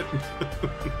 what?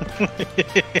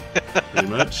 Pretty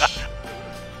much.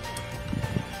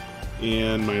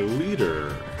 And my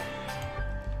leader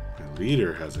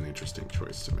has an interesting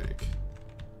choice to make.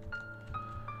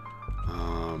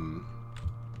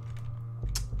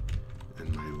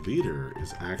 And my leader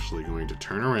is actually going to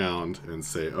turn around and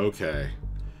say, okay,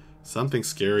 something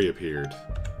scary appeared.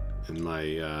 And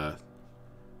my,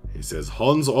 he says,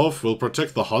 Hans off will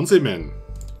protect the Hansemen.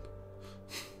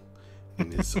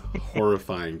 In his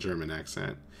horrifying German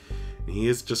accent. And he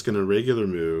is just going to regular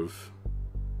move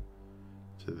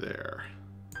to there,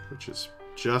 which is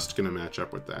just going to match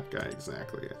up with that guy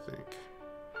exactly, I think.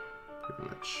 Pretty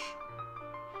much.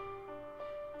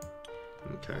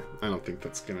 Okay, I don't think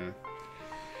that's gonna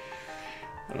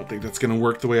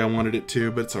work the way I wanted it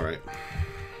to, but it's all right.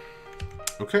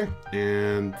 Okay,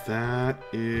 and that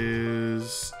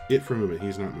is it for movement.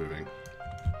 He's not moving.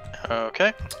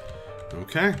 Okay.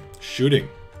 Okay, shooting.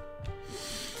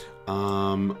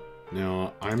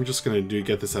 Now I'm just gonna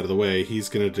get this out of the way. He's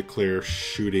gonna declare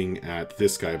shooting at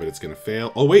this guy, but it's gonna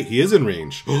fail. Oh wait, he is in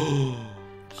range.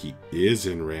 He is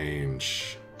in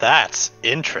range. That's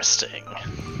interesting.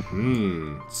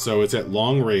 So it's at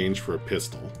long range for a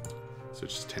pistol. So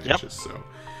it's just 10 inches. So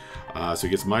he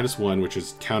gets -1, which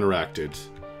is counteracted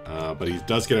But he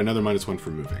does get another -1 for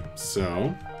moving.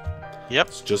 So Yep.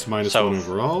 it's just -1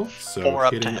 overall. So 4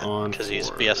 up to hitting him on because he's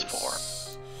fours.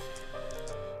 BS4.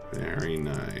 Very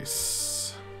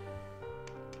nice.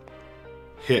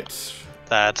 Hit.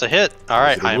 That's a hit. All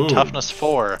right, Is it a I am wound? toughness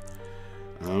 4.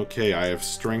 Okay, I have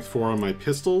strength 4 on my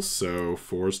pistol, so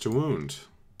 4s to wound.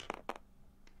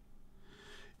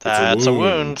 That's a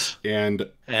wound. And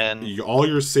And all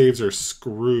your saves are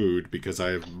screwed because I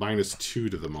have -2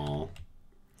 to them all.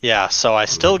 yeah, so I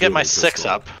still get my dueling 6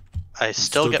 pistol. up. I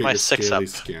still get my your 6 scaly up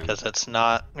skin. because it's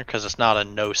not a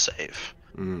no save.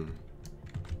 Mm.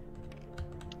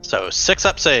 So 6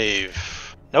 up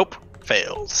save. Nope,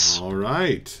 fails. All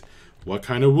right. What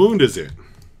kind of wound is it?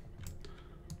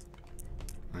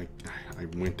 I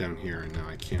went down here and now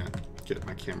I can't get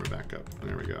my camera back up.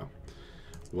 There we go.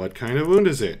 What kind of wound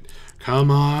is it? Come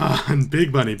on,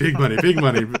 big money, big money, big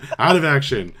money. Out of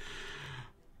action.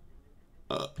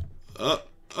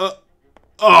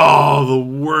 Oh, the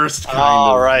worst kind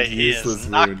All of right, he useless is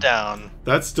knocked wound. down.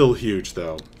 That's still huge,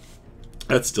 though.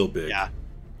 That's still big. Yeah.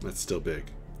 That's still big.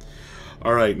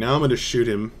 All right, now I'm going to shoot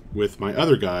him with my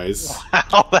other guys.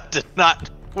 Wow, that did not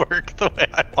work the way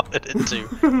I wanted it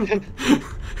to.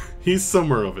 He's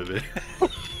somewhere over there.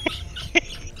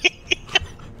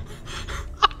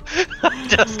 I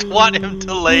just want him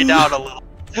to lay down a little.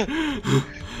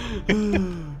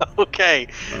 Okay,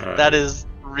 Alright. that is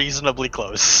reasonably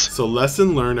close. So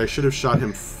lesson learned, I should have shot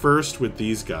him first with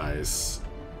these guys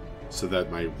so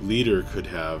that my leader could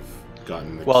have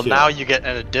gotten the Well, kill. now you get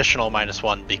an additional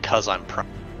 -1 because I'm pro.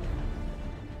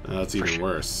 That's even sure.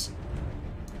 worse.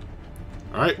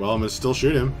 Alright, well, I'm going to still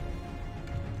shoot him.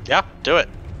 Yeah, do it.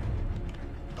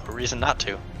 No reason not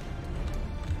to.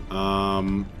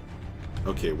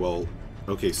 Okay, well...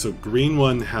 Okay, so green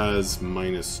one has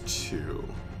 -2.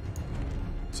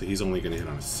 So he's only going to hit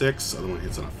on a 6. Other one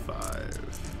hits on a 5.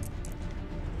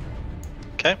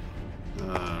 Okay.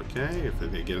 Okay, if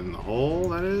they get in the hole,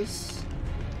 that is.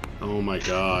 Oh my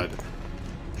god.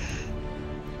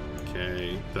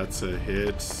 Okay, that's a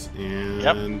hit,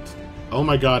 and... Oh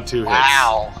my god, 2 hits.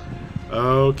 Wow.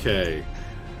 Okay.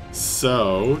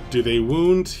 So, do they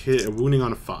wounding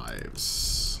on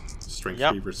 5s? Strength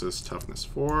Yep. 3 versus toughness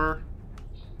 4.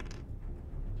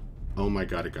 Oh my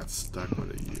god, it got stuck when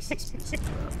I used this piece of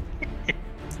crap.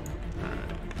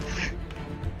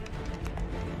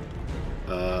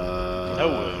 Alright. No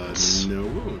wounds. No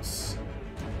wounds.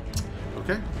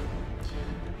 Okay.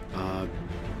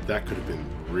 That could have been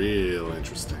real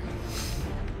interesting.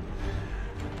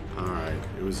 Alright,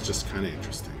 it was just kind of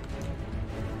interesting.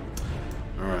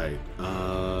 Alright,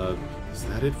 is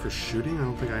that it for shooting? I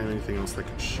don't think I have anything else that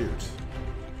can shoot.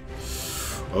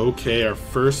 Okay, our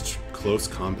first close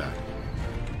combat.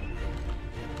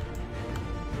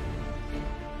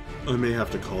 I may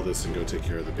have to call this and go take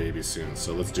care of the baby soon,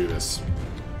 so let's do this.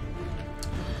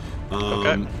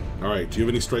 Okay. Alright, do you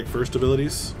have any strike first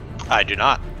abilities? I do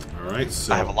not. Alright,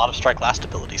 so... I have a lot of strike last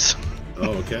abilities.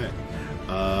 Oh, okay.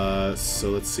 So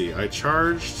let's see. I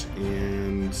charged,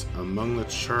 and among the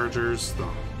chargers,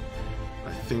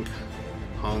 I think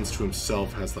Hans to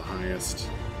himself has the highest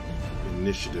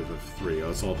initiative of 3. Oh,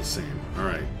 it's all the same.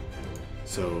 Alright.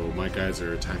 So my guys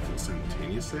are attacking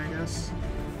simultaneously, I guess?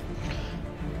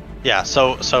 Yeah,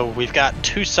 so we've got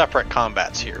 2 separate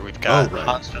combats here. We've got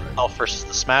Hans to himself versus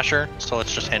the Smasher, so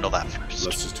let's just handle that first.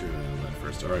 Let's just do that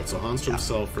first. Alright, so Hans to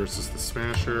himself versus the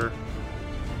Smasher.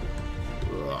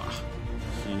 Ugh.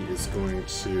 He is going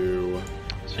to...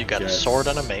 So you got a sword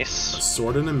and a mace. A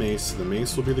sword and a mace. So the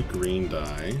mace will be the green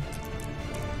die.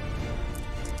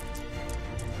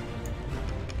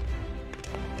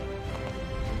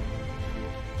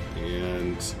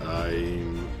 And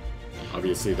I'm...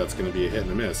 Obviously, that's going to be a hit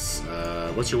and a miss.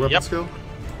 What's your weapon skill?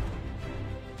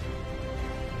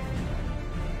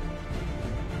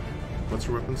 What's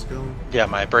your weapon skill? Yeah,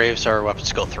 my Braves are weapon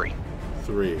skill 3.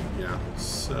 3, yeah.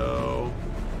 So...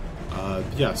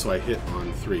 yeah, so I hit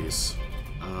on 3s.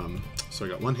 So I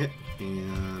got 1 hit,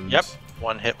 and... Yep,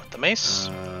 1 hit with the mace.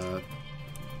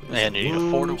 And you need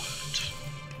a 4 to wound.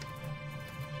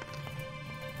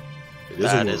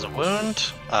 That is a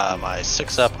wound. My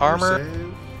 6-up armor.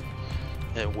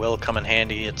 It will come in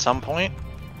handy at some point.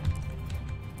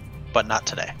 But not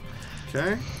today.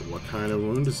 Okay, what kind of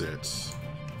wound is it?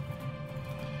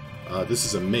 This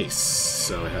is a mace,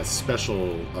 so it has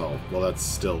special... Oh, well that's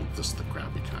still just the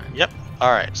crappy kind. Yep.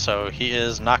 Alright, so he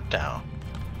is knocked down.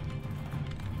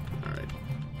 Alright.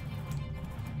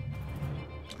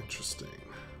 Interesting.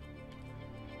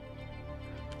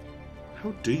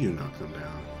 How do you knock them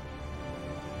down?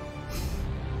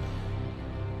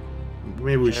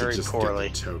 Maybe we should just get the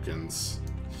tokens.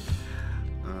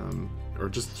 Or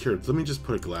just here, let me just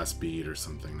put a glass bead or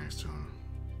something next to him.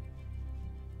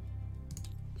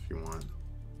 If you want.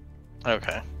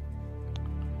 Okay.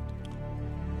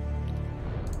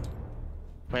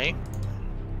 Wait.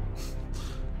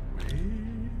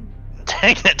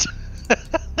 Dang it!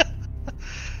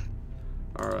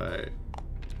 Alright.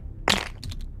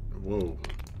 Whoa.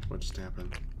 What just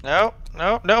happened? No,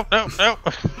 no, no, no, no.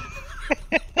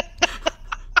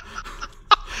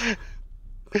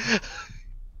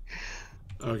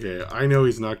 Okay, I know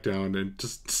he's knocked down, and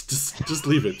just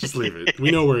leave it. Just leave it.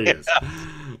 We know where he is.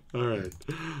 All right.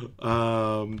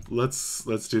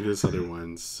 Let's do this other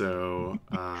one. So,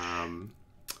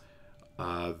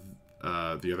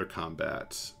 the other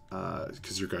combat,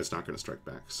 because your guy's not going to strike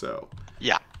back. So,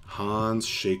 Yeah. Hans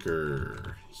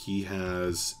Shaker. He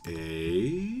has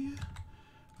I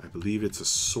believe it's a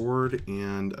sword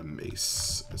and a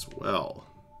mace as well,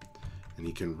 and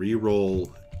he can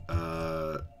re-roll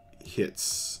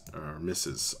hits or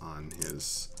misses on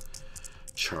his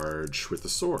charge with the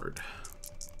sword.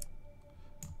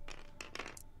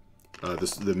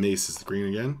 The mace is the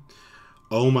green again.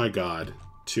 Oh my god,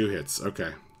 2 hits.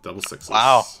 Okay, double sixes.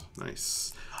 Wow.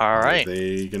 Nice. All right. Are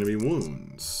they gonna be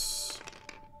wounds?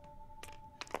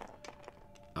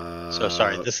 So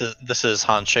sorry, this is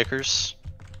Hans Shaker's.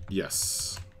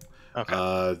 Yes. Okay.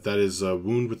 That is a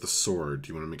wound with the sword. Do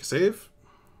you want to make a save?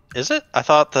 Is it? I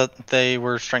thought that they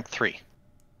were strength 3.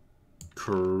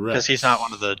 Correct. Because he's not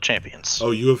one of the champions.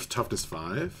 Oh, you have toughness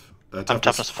 5? I'm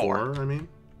toughness 4. I mean?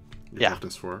 You're Yeah.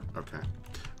 Toughness 4? Okay. All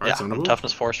Yeah, right, so I'm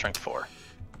toughness 4, strength 4.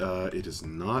 It is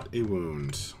not a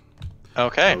wound.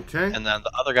 Okay. Okay. And then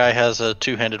the other guy has a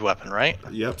 2-handed weapon, right?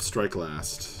 Yep, strike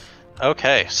last.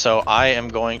 Okay, so I am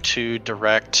going to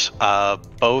direct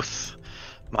both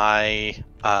my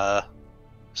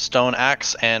stone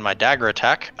axe and my dagger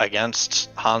attack against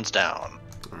Hans down.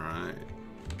 Alright.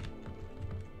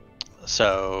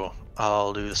 So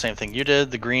I'll do the same thing you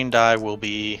did. The green die will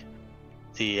be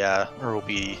the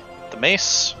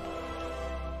mace.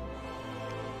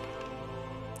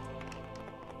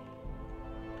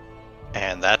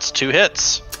 And that's 2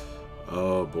 hits.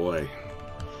 Oh boy.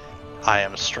 I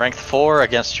am strength 4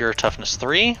 against your toughness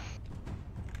 3.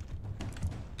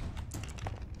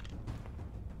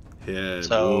 Hit.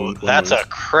 So Wound, that's a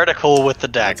critical with the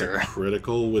dagger. That's a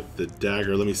critical with the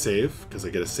dagger. Let me save, because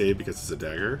I get a save because it's a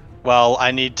dagger. Well,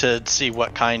 I need to see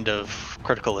what kind of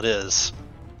critical it is.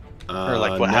 Or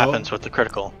like what happens with the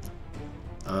critical.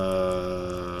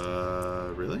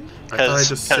 Really? I thought I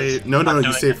just saved. No,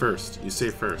 you save first. You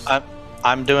save first.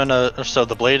 I'm doing so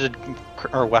the bladed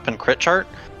or weapon crit chart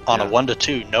on a 1 to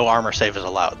 2, no armor save is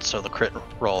allowed, so the crit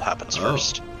roll happens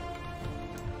first.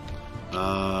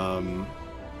 Oh.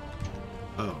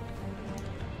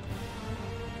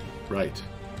 Right,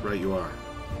 you are.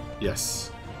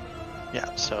 Yes.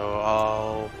 Yeah, so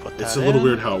I'll put that It's a little in.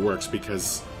 weird how it works,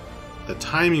 because the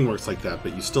timing works like that,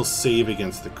 but you still save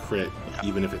against the crit,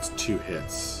 even if it's 2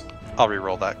 hits. I'll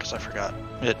re-roll that because I forgot.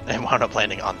 It wound up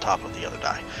landing on top of the other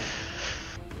die.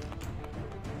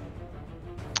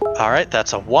 Alright,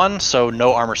 that's a 1, so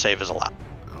no armor save is allowed.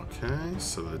 Okay,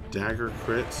 so the dagger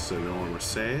crit, so no armor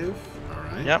save.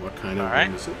 Alright, Yep. What kind of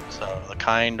wound is it? So the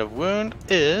kind of wound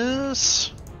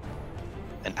is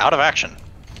an out of action.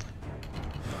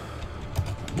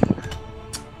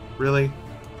 Really?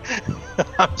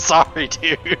 I'm sorry,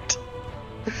 dude.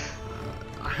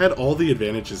 I had all the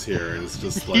advantages here, and it's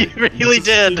just like... You really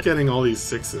did. Keep getting all these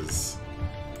 6s.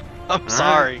 I'm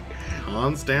sorry.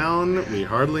 Hans down, we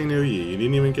hardly knew you. You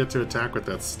didn't even get to attack with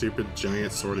that stupid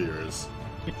giant sword of yours.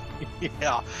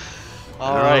 Yeah.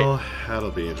 Alright.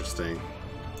 That'll be interesting.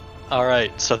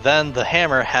 Alright, so then the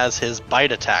hammer has his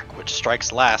bite attack, which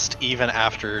strikes last even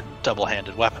after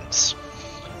double-handed weapons.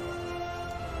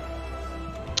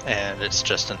 And it's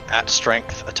just an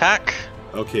at-strength attack.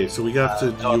 Okay, so we got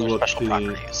to no do other what special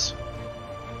properties.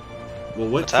 Well,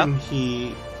 what What's can that?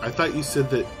 he... I thought you said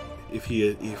that if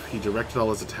he directed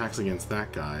all his attacks against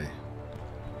that guy...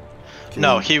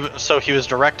 No, he was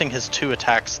directing his 2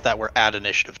 attacks that were at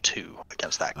initiative 2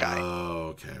 against that guy.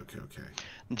 Oh, okay.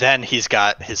 Then he's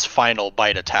got his final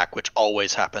bite attack, which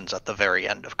always happens at the very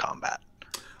end of combat.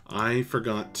 I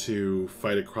forgot to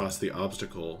fight across the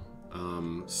obstacle,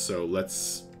 so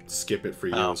let's skip it for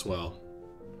you as well.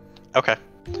 Okay.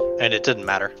 And it didn't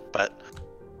matter, but...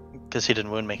 because he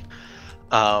didn't wound me.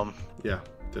 Yeah,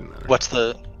 didn't matter. What's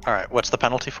the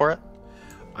penalty for it?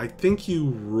 I think you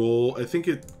roll...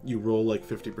 you roll like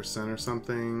 50% or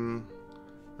something.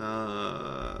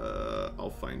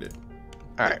 I'll find it.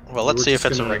 Alright, well let's see if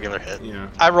it's a regular hit. Yeah.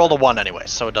 I rolled a 1 anyway,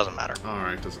 so it doesn't matter.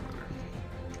 Alright, doesn't matter.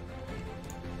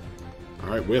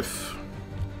 Alright, whiff.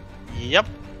 Yep.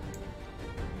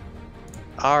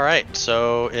 All right,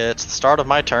 so it's the start of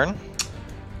my turn.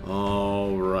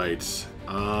 All right.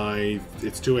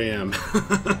 It's 2 a.m.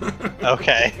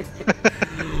 Okay.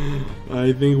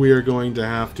 I think we are going to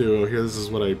have to. Here, this is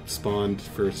what I spawned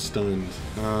for stunned.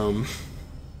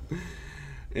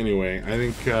 Anyway, I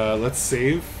think let's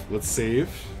save. Let's save,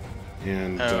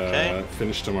 and Okay.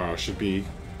 finish tomorrow. Should be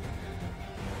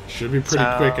pretty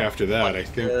quick after that. I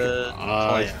think.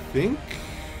 I think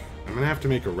I'm gonna have to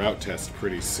make a route test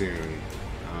pretty soon.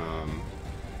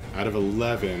 Out of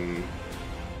 11,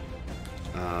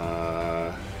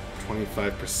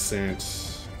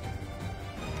 25%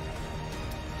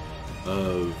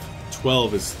 of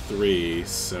 12 is 3,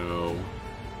 so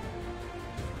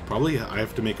probably I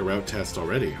have to make a route test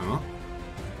already, huh?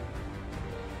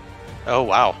 Oh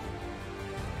wow.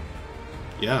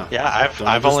 Yeah. Yeah,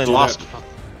 I've only lost.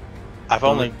 I've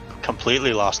only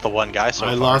completely lost the one guy so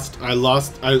far. I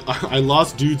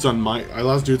lost dudes on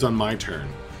my turn.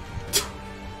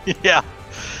 Yeah.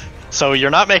 So you're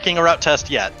not making a route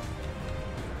test yet.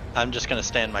 I'm just gonna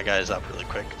stand my guys up really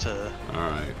quick to.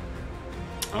 All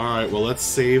right. Well, let's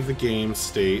save the game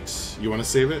state. You want to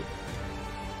save it?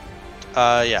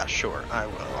 Yeah, sure, I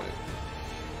will.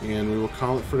 And we will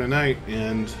call it for tonight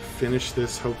and finish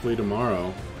this hopefully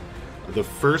tomorrow. The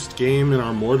first game in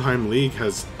our Mordheim League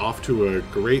has off to a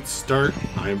great start.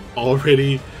 I'm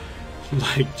already,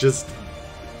 like, just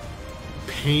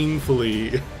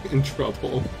painfully in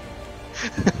trouble.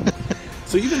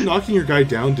 So even knocking your guy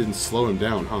down didn't slow him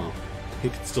down, huh? He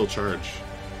could still charge.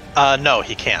 No,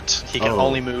 he can't. He can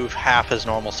only move half his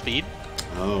normal speed.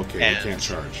 Oh, okay. He can't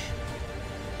charge.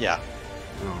 Yeah.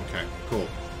 Oh, okay. Cool.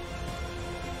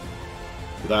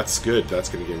 That's good. That's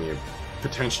going to give me a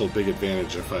potential big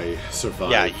advantage if I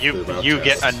survive. Yeah, the route you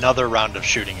test. get another round of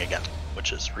shooting again,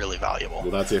 which is really valuable.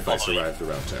 Well, that's if I survive the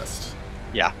route test.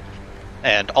 Yeah.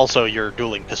 And also, your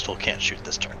dueling pistol can't shoot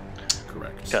this turn.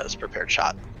 Correct. Because prepared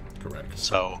shot. Correct.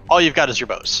 So all you've got is your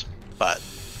bows. But.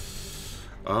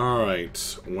 All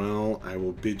right. Well, I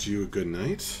will bid you a good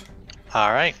night.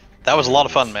 All right. That was a lot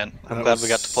of fun, man. I'm glad we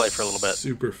got to play for a little bit.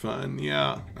 Super fun.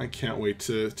 Yeah. I can't wait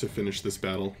to finish this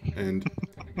battle. And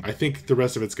I think the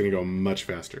rest of it's going to go much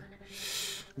faster.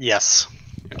 Yes.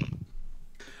 Yeah.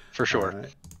 For sure.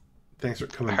 Right. Thanks for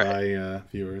coming by,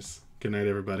 viewers. Good night,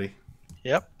 everybody.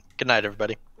 Yep. Good night,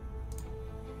 everybody.